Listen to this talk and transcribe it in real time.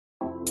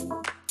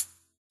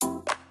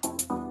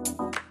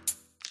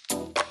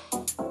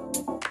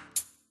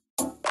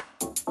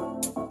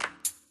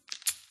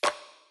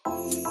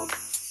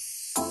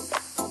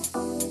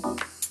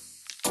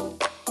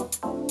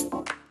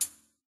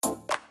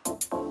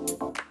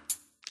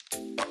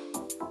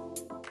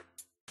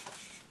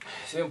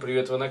Всем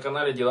привет, вы на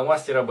канале Дело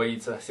мастера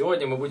боится.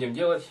 Сегодня мы будем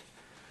делать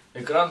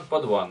экран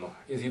под ванну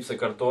из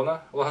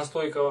гипсокартона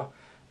влагостойкого.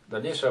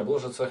 Дальнейшее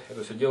обложится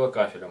это все дело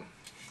кафелем.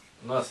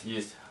 У нас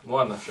есть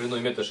ванна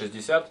шириной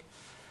 1,60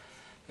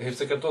 м.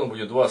 Гипсокартон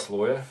будет 2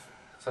 слоя.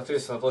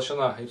 Соответственно,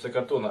 толщина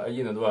гипсокартона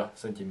 1,2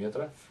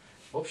 см.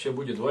 Общая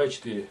будет 2,4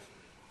 см.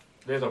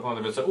 Для этого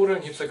понадобится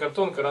уровень,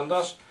 гипсокартон,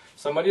 карандаш,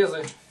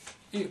 саморезы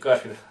и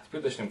кафель с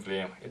плиточным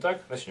клеем.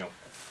 Итак, начнем.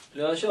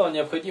 Для начала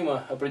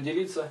необходимо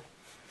определиться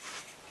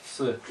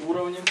с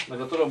уровнем, на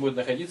котором будет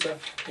находиться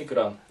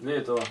экран. Для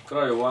этого к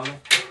краю ванны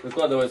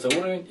выкладывается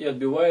уровень и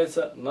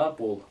отбивается на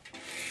пол.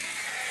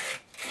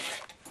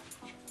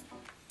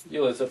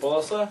 Делается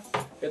полоса,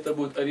 это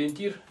будет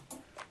ориентир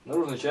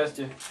наружной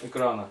части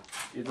экрана.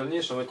 И в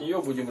дальнейшем от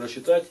нее будем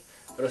рассчитать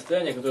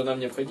расстояние, которое нам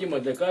необходимо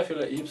для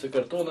кафеля,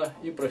 гипсокартона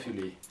и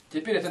профилей.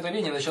 Теперь от этой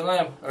линии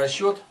начинаем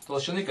расчет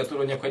толщины,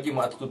 которую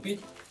необходимо отступить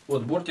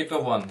от бортика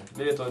ванны.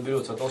 Для этого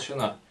берется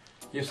толщина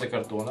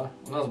гипсокартона.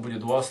 У нас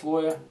будет 2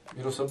 слоя.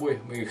 Между собой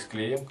мы их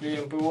склеим,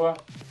 клеем ПВА.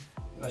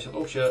 Значит,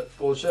 общая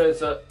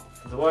получается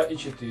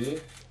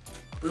 2,4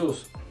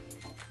 плюс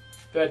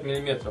 5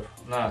 мм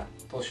на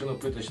толщину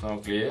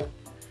плиточного клея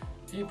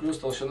и плюс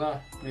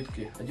толщина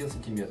плитки 1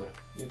 см.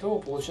 Итого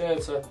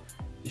получается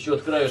еще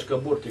от краешка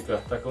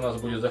бортика, так у нас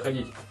будет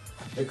заходить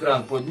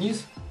экран под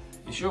низ,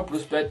 еще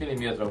плюс 5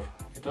 мм.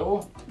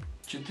 Итого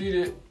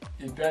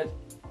 4,5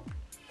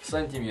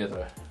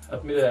 см.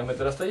 Отмеряем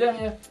это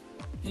расстояние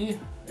и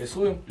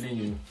рисуем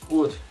линию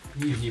от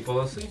нижней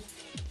полосы,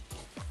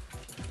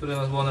 которая у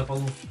нас была на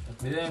полу.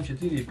 Отмеряем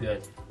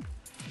 4,5.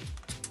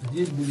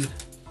 Здесь будет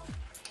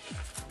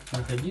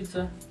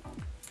находиться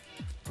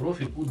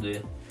профиль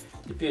УД.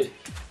 Теперь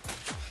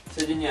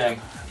соединяем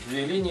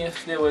две линии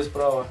слева и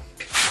справа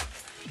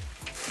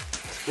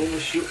с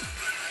помощью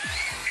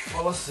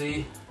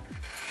полосы.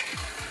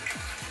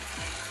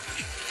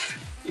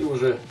 И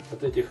уже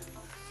от этих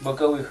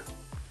боковых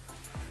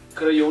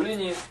краев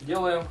линии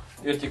делаем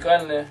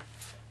вертикальные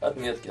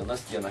отметки на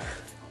стенах.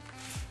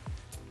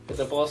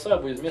 Эта полоса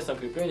будет местом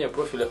крепления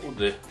профиля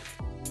УД.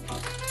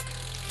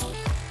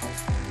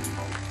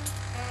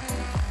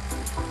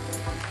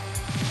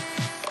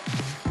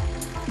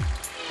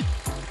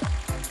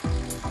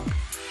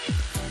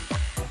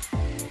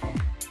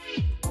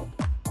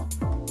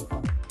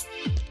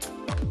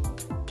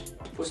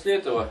 После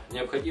этого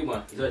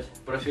необходимо взять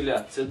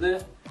профиля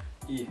CD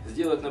и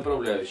сделать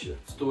направляющие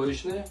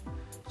стоечные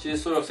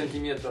через 40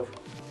 см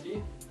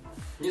и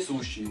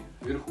несущие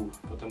вверху,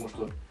 потому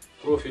что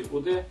профиль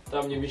УД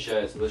там не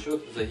вмещается за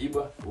счет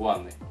загиба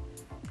ванны.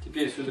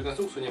 Теперь всю эту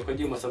конструкцию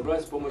необходимо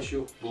собрать с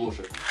помощью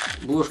блошек.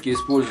 Бложки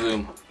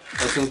используем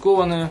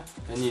оцинкованные,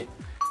 они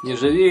не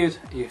ржавеют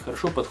и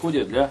хорошо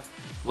подходят для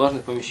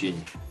влажных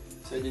помещений.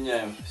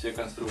 Соединяем все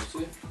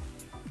конструкции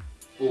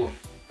по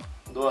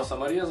 2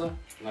 самореза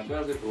на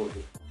каждый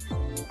профиль.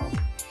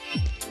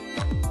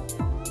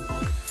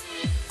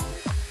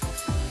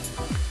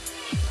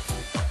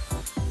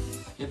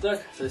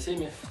 Итак, со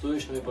всеми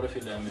стоечными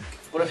профилями.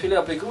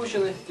 Профиля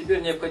прикручены,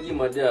 теперь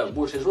необходимо для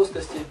большей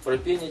жесткости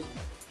пропенить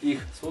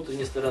их с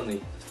внутренней стороны,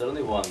 со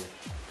стороны ванны,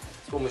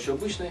 с помощью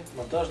обычной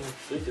монтажной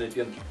строительной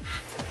пенки.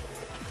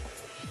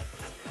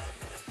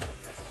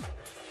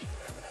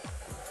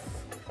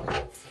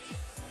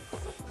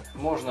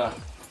 Можно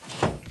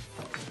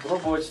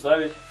пробовать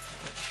ставить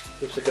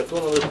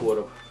гипсокартоновый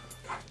короб.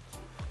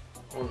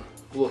 Он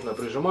плотно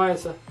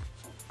прижимается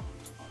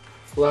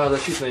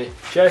влагозащитной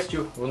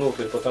частью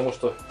внутрь, потому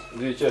что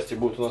две части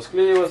будут у нас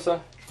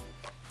склеиваться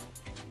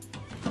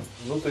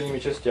внутренними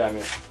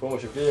частями с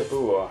помощью клея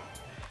ПВА.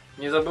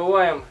 Не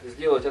забываем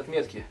сделать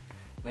отметки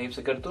на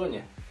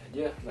гипсокартоне,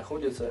 где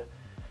находятся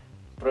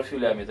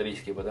профиля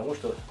металлические, потому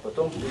что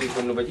потом будет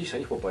проблематично на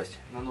них попасть.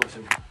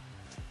 Наносим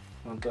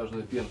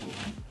монтажную пенку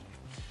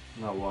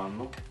на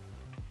ванну.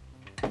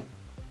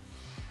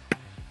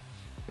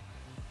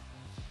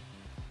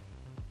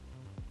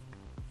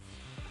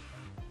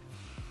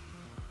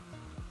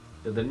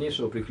 Для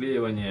дальнейшего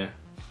приклеивания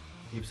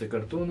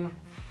гипсокартона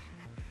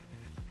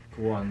к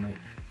ванной.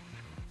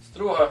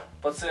 Строго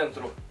по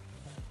центру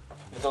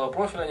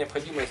металлопрофиля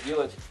необходимо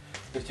сделать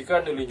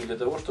вертикальную линию для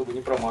того, чтобы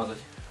не промазать.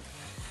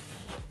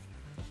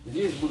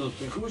 Здесь будут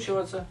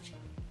прикручиваться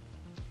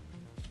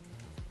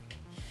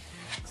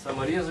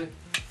саморезы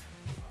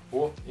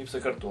по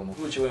гипсокартону.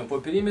 Вкручиваем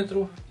по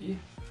периметру и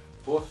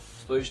по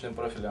стоечным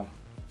профилям.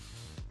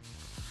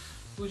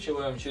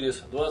 Вкручиваем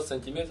через 20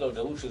 см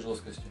для лучшей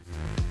жесткости.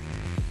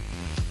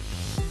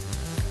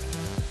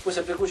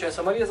 После прикручивания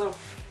саморезов,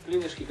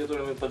 клинышки,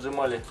 которые мы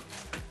поджимали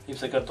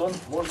гипсокартон,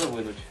 можно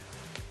вынуть.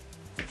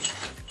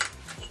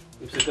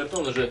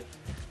 Гипсокартон уже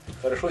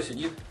хорошо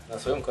сидит на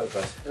своем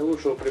каркасе. Для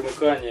лучшего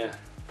примыкания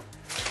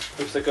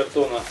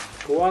гипсокартона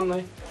к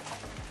ванной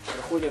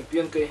проходим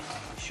пенкой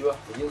еще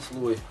один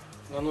слой.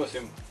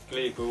 Наносим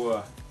клей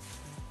ПВА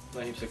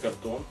на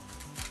гипсокартон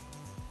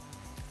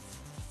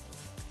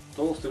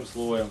толстым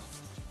слоем.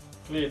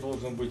 Клей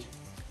должен быть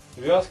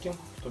вязким,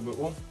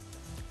 чтобы он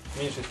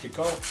меньше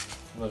стекал,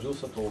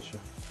 ложился толще.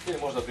 Теперь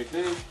можно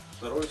приклеить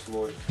второй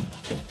слой.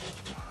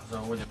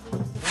 Заводим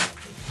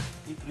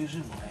и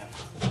прижимаем.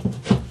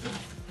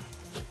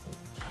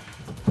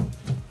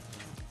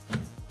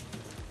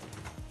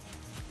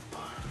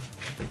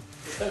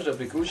 И также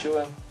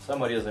прикручиваем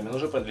саморезами, но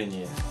уже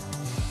подлиннее.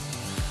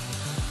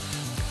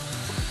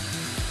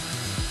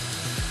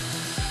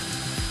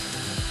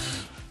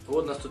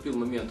 Вот наступил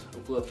момент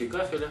укладки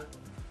кафеля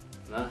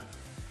на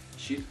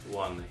щит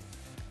ванны.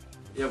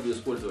 Я буду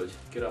использовать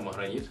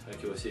керамогранит,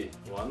 как и во всей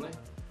ванной,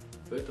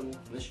 поэтому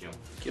начнем.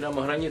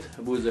 Керамогранит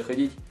будет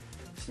заходить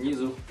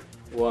снизу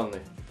ванны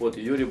под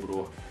ее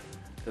ребро,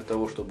 для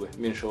того, чтобы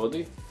меньше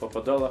воды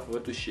попадало в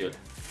эту щель.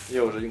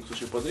 Я уже один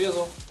кусочек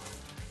подрезал.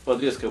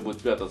 Подрезка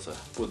будет прятаться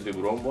под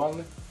ребром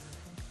ванны,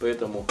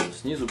 поэтому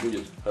снизу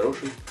будет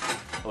хороший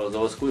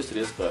заводской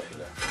срез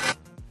кафеля.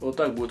 Вот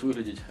так будет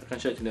выглядеть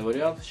окончательный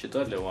вариант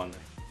щита для ванны.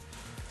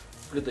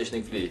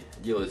 Плиточный клей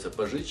делается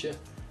пожиже,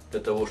 для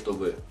того,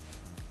 чтобы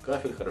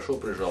кафель хорошо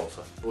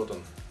прижался. Вот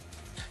он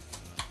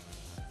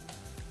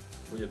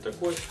будет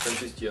такой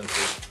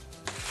консистенции,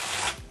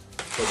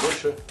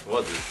 побольше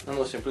воды.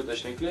 Наносим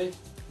плиточный клей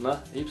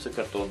на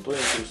гипсокартон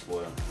тоненьким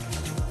слоем.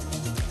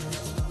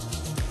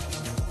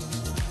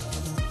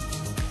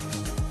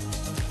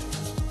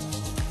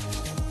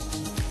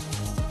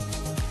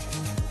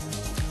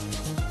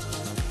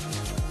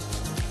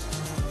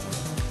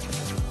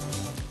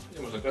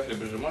 Кафель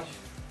прижимать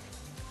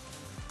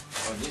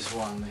под низ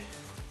ванны.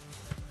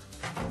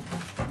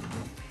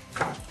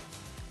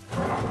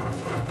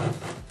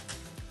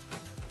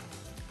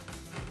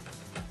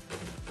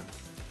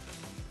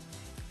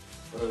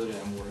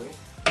 Проверяем уровень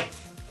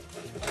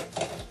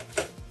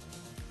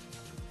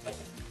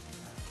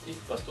и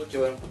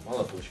постукиваем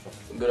молоточком.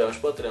 Убираем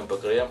шпателем по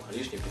краям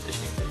лишний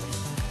плиточный клей.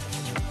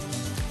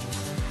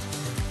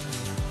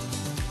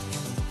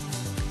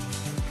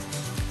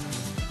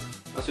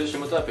 На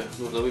следующем этапе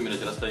нужно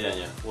вымерить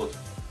расстояние от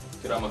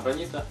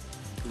керамогранита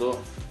до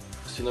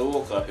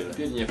стенового кафеля.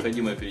 Теперь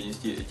необходимо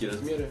перенести эти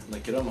размеры на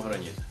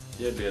керамогранит.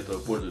 Я для этого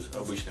пользуюсь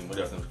обычным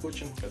малярным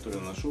скотчем, который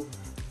наношу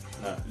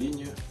на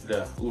линию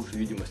для лучшей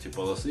видимости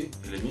полосы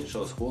или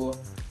меньшего скола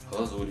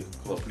глазури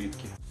около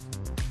плитки.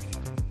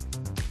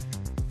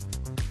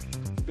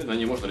 Теперь на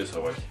ней можно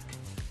рисовать.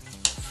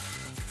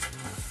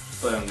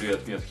 Ставим две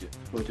отметки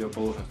с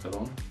противоположных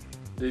сторон.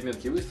 Две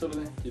метки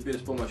выставлены. Теперь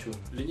с помощью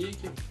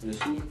линейки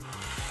рисуем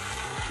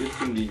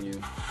перед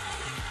линию.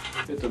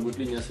 Это будет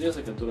линия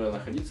среза, которая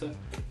находиться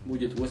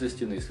будет возле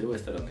стены с левой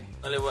стороны.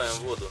 Наливаем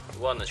воду в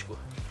ванночку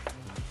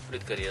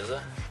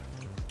плиткореза.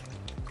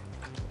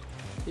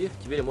 И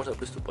теперь можно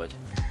приступать.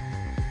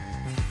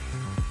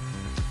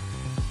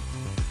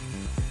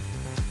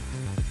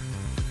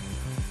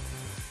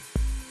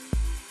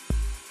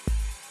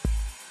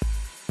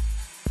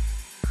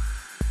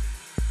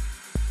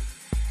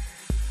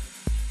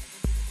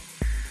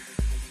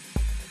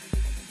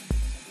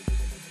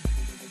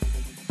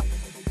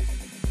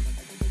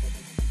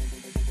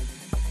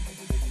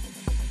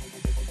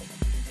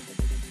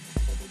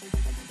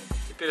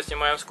 Теперь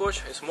снимаем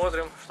скотч и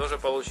смотрим, что же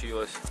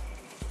получилось.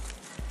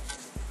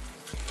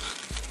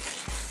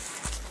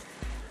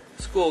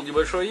 Скол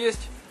небольшой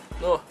есть,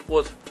 но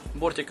под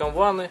бортиком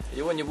ванны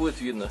его не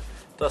будет видно.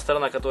 Та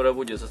сторона, которая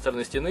будет со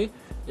стороны стены,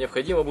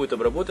 необходимо будет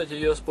обработать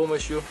ее с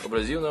помощью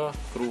абразивного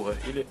круга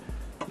или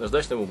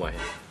наждачной бумаги.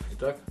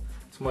 Итак,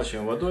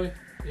 смачиваем водой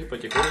и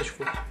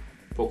потихонечку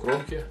по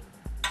кромке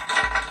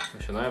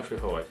начинаем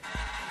шлифовать.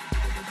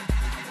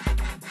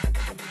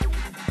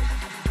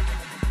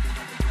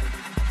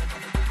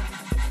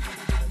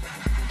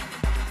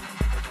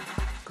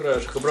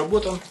 Краешек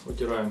обработан,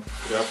 вытираем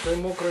тряпкой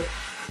мокрой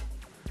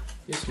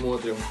и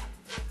смотрим.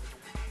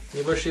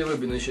 Небольшие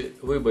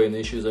выбоины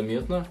еще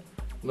заметно,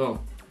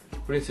 но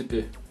в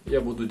принципе я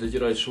буду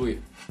дотирать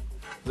швы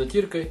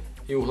затиркой,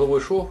 и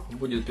угловой шов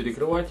будет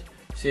перекрывать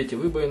все эти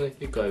выбоины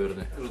и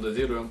каверны. Уже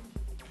дозируем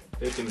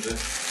этим же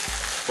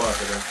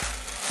шпателем.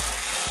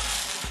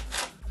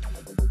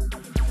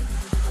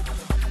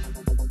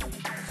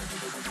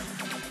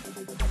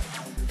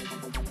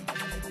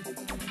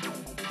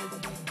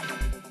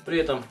 При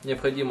этом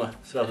необходимо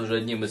сразу же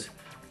одним из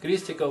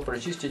крестиков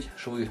прочистить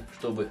швы,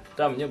 чтобы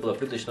там не было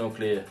плиточного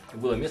клея и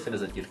было место для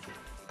затирки.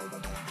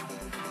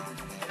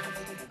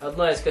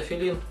 Одна из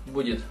кафелин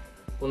будет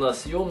у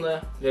нас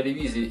съемная для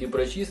ревизии и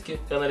прочистки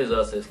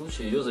канализации в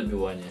случае ее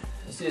забивания.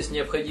 Здесь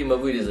необходимо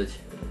вырезать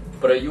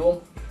проем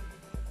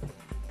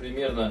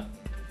примерно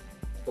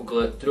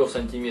около 3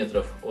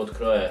 сантиметров от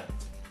края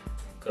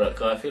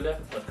кафеля,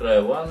 от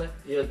края ванны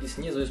и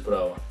снизу и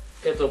справа.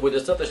 Этого будет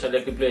достаточно для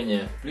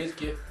крепления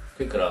плитки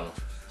к экрану.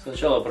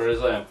 Сначала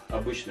прорезаем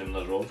обычным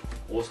ножом,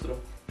 острым,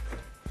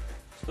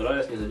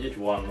 стараясь не задеть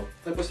ванну.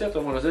 А после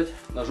этого можно взять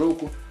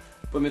ножовку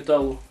по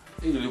металлу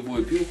или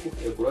любую пилку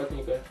и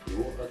аккуратненько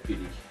его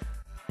отпилить.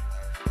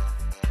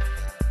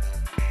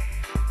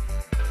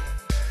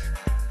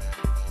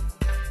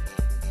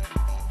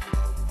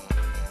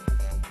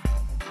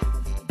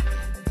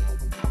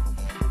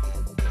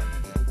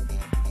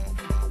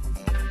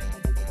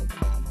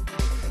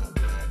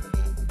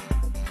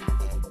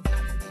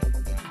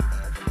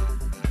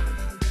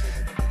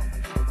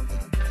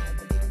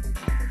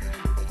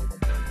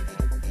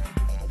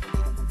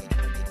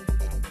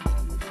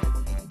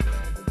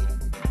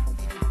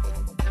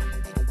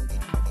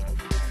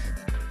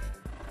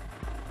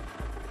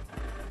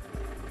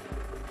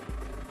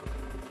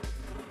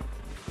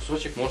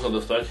 Кусочек можно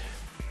достать.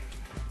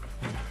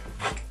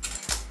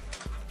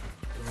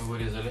 Мы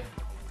вырезали.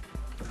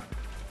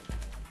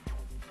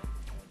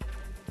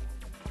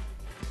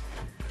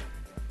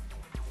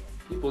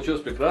 И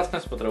получилось прекрасное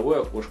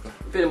смотровое окошко.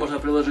 Теперь можно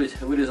приложить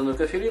вырезанную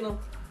кафелину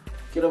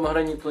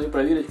керамогранитную и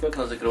проверить, как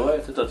она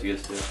закрывает это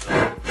отверстие.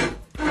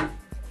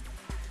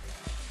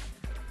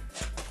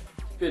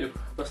 Теперь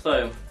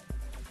поставим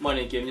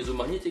маленькие внизу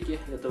магнитики,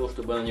 для того,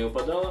 чтобы она не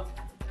выпадала.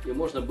 И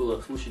можно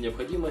было в случае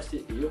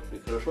необходимости ее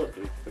хорошо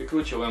открыть.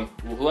 Прикручиваем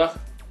в углах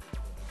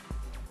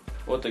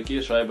вот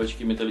такие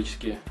шайбочки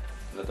металлические,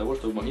 для того,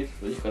 чтобы магнит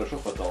за них хорошо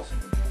хватался.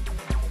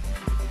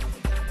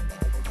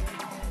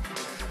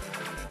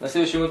 На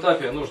следующем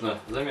этапе нужно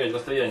замерить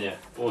расстояние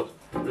от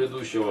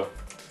предыдущего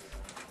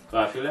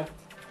кафеля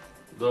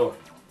до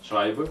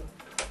шайбы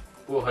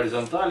по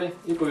горизонтали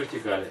и по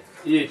вертикали.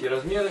 И эти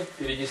размеры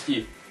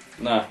перенести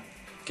на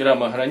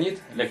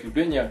керамогранит для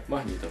крепления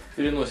магнитов.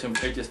 Переносим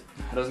эти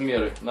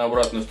размеры на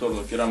обратную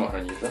сторону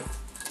керамогранита.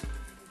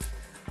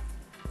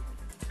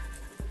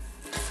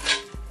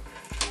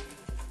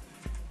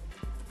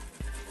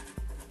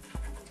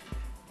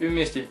 И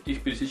вместе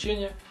их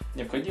пересечения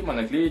необходимо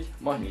наклеить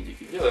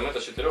магнитики. Делаем это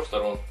с 4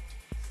 сторон.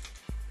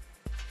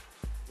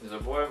 Не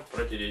забываем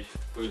протереть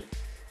пыль,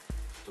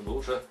 чтобы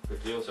лучше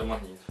приклеился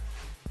магнит.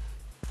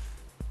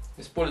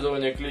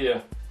 Использование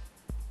клея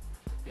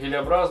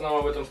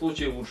гелеобразного в этом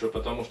случае лучше,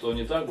 потому что он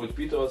не так будет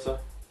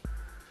впитываться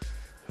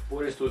в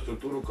пористую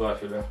структуру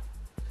кафеля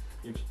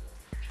и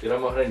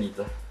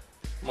керамогранита.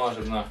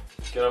 Мажем на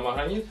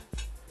керамогранит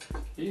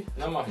и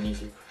на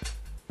магнитик.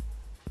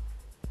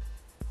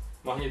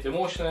 Магниты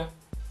мощные,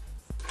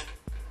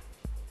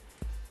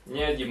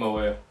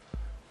 неодимовые.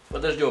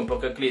 Подождем,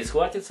 пока клей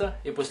схватится,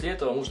 и после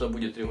этого нужно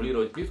будет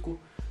регулировать плитку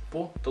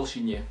по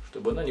толщине,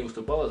 чтобы она не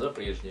уступала за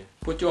прежнее.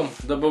 Путем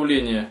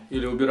добавления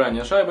или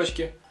убирания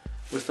шайбочки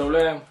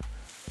выставляем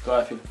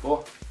кафель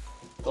по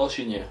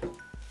толщине.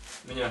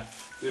 У меня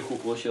вверху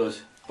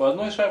получилось по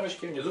одной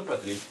шайбочке, внизу по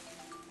 3.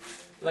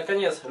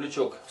 Наконец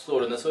лючок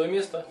вставлен на свое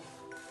место.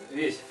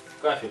 Весь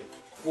кафель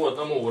по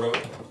одному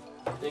уровню.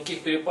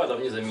 Никаких перепадов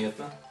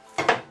незаметно.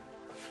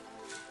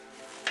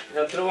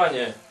 Для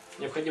открывания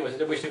необходимо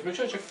взять обычный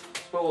крючочек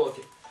с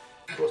проволоки.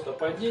 Просто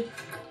поднять.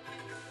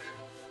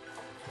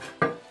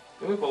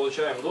 И мы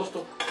получаем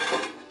доступ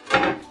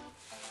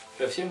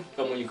ко всем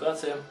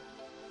коммуникациям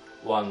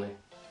ванны.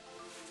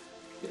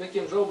 И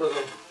таким же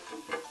образом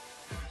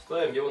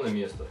ставим его на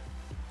место.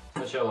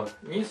 Сначала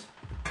низ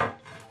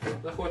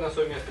заходит на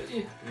свое место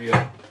и вверх.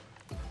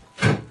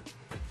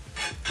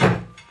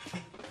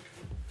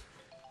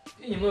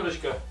 И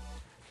немножечко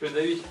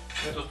придавить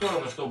в эту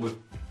сторону, чтобы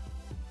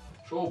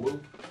шов был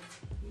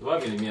 2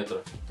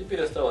 мм.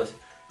 Теперь осталось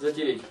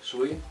затереть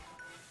швы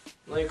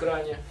на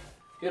экране,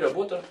 и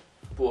работа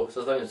по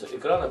созданию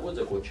экрана будет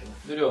закончена.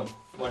 Берем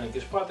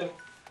маленький шпатель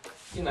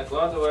и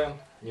накладываем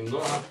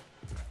немного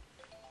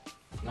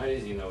на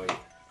резиновый.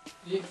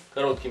 И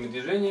короткими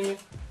движениями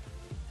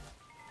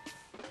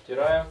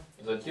стираем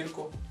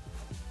затирку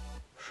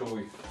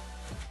швы.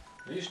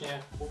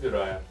 Лишнее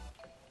убираем.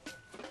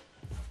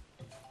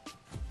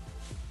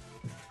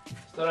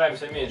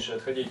 Стараемся меньше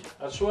отходить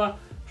от шва,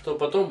 чтобы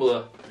потом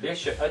было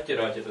легче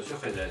оттирать это все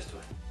хозяйство.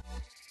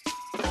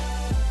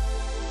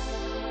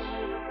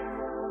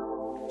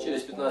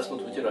 Через 15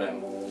 минут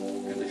вытираем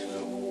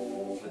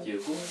клеточную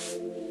затирку.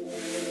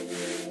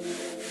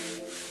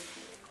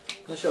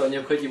 Сначала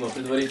необходимо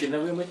предварительно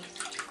вымыть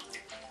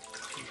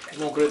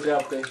мокрой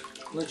тряпкой,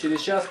 но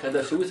через час,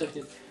 когда все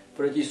высохнет,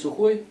 пройтись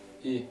сухой,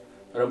 и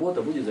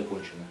работа будет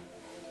закончена.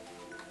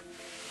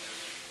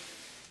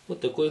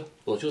 Вот такой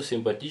получился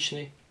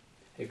симпатичный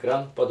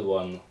экран под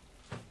ванну.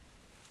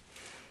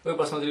 Вы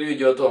посмотрели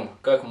видео о том,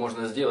 как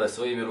можно сделать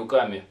своими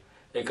руками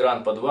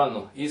экран под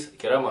ванну из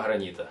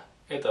керамогранита.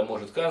 Это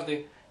может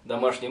каждый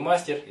домашний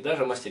мастер и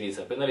даже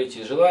мастерица при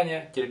наличии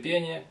желания,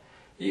 терпения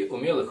и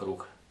умелых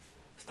рук.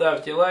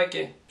 Ставьте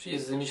лайки, пишите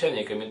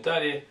замечания и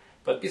комментарии,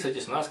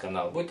 подписывайтесь на наш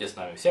канал. Будьте с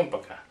нами. Всем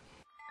пока!